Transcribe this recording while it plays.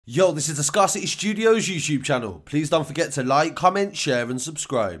Yo, this is the Scarcity Studios YouTube channel. Please don't forget to like, comment, share and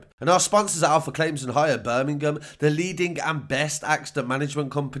subscribe. And our sponsors are Alpha Claims and Hire Birmingham, the leading and best accident management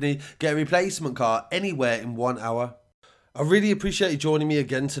company. Get a replacement car anywhere in 1 hour. I really appreciate you joining me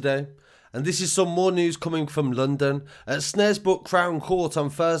again today. And this is some more news coming from London. At Snaresbrook Crown Court on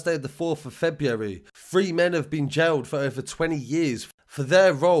Thursday the 4th of February, 3 men have been jailed for over 20 years for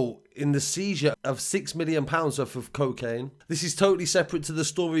their role in the seizure of £6 million worth of cocaine. This is totally separate to the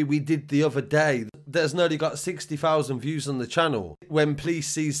story we did the other day that has nearly got 60,000 views on the channel, when police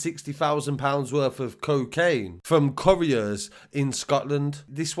seized £60,000 worth of cocaine from couriers in Scotland.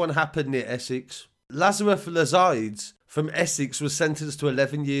 This one happened near Essex. Loizides from Essex was sentenced to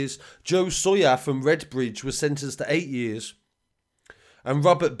 11 years. Joe Sawyer from Redbridge was sentenced to 8 years. And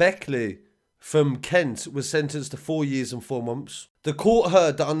Robert Beckley from Kent was sentenced to 4 years and 4 months. The court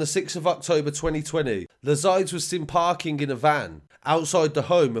heard that on the 6th of October 2020, Loizides was seen parking in a van outside the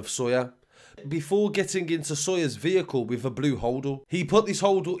home of Sawyer before getting into Sawyer's vehicle with a blue holdall. He put this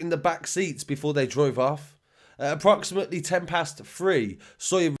holdall in the back seats before they drove off. At approximately 3:10,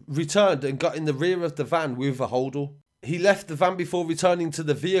 Sawyer returned and got in the rear of the van with a holdall. He left the van before returning to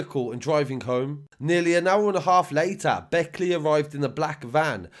the vehicle and driving home. Nearly an hour and a half later, Beckley arrived in a black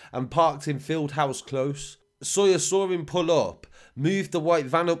van and parked in Fieldhouse Close. Sawyer saw him pull up, moved the white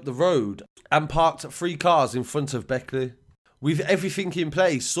van up the road and parked 3 cars in front of Beckley. With everything in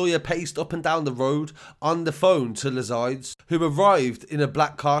place, Sawyer paced up and down the road on the phone to Loizides, who arrived in a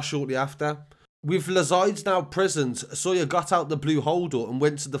black car shortly after. With Loizides now present, Sawyer got out the blue holdall and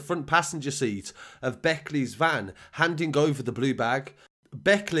went to the front passenger seat of Beckley's van, handing over the blue bag.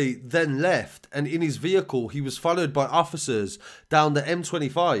 Beckley then left, and in his vehicle he was followed by officers down the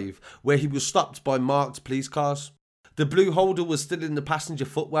M25, where he was stopped by marked police cars. The blue holdall was still in the passenger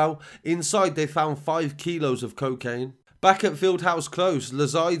footwell. Inside they found 5 kilos of cocaine. Back at Fieldhouse Close,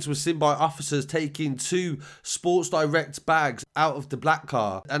 Loizides was seen by officers taking 2 Sports Direct bags out of the black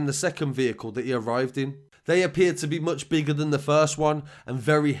car and the second vehicle that he arrived in. They appeared to be much bigger than the first one and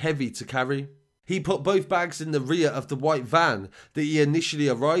very heavy to carry. He put both bags in the rear of the white van that he initially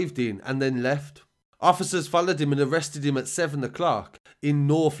arrived in and then left. Officers followed him and arrested him at 7 o'clock in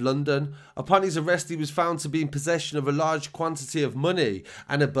North London. Upon his arrest, he was found to be in possession of a large quantity of money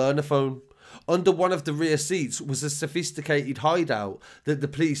and a burner phone. Under one of the rear seats was a sophisticated hideout that the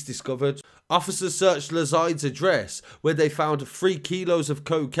police discovered. Officers searched Loizides' address, where they found 3 kilos of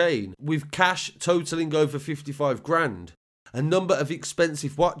cocaine with cash totaling over 55 grand, a number of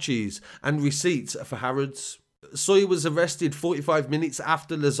expensive watches and receipts for Harrods. Sawyer was arrested 45 minutes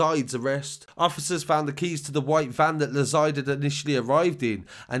after Loizides' arrest. Officers found the keys to the white van that Loizides had initially arrived in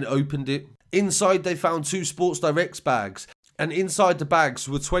and opened it. Inside they found 2 Sports Direct bags, and inside the bags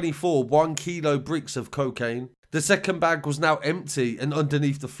were 24 1-kilo bricks of cocaine. The second bag was now empty and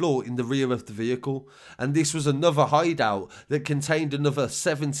underneath the floor in the rear of the vehicle, and this was another hideout that contained another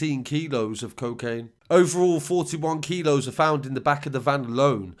 17 kilos of cocaine. Overall, 41 kilos are found in the back of the van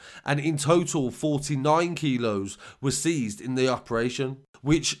alone, and in total 49 kilos were seized in the operation,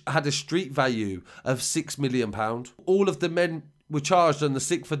 which had a street value of £6 million. All of the men were charged on the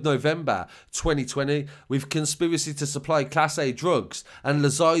 6th of November 2020 with conspiracy to supply Class A drugs, and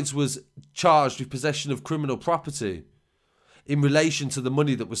Loizides was charged with possession of criminal property in relation to the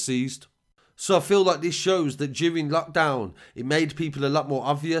money that was seized. So I feel like this shows that during lockdown it made people a lot more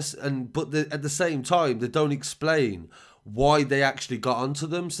obvious, but at the same time they don't explain why they actually got onto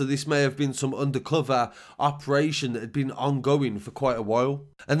them. So this may have been some undercover operation that had been ongoing for quite a while.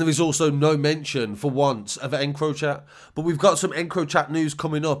 And there is also no mention for once of EncroChat, but we've got some EncroChat news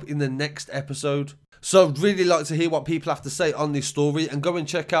coming up in the next episode. So I'd really like to hear what people have to say on this story, and go and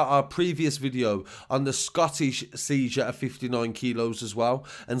check out our previous video on the Scottish seizure of 59 kilos as well,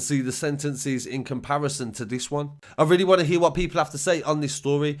 and see the sentences in comparison to this one. I really want to hear what people have to say on this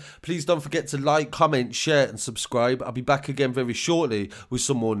story. Please don't forget to like, comment, share and subscribe. I'll be back again very shortly with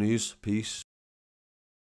some more news. Peace.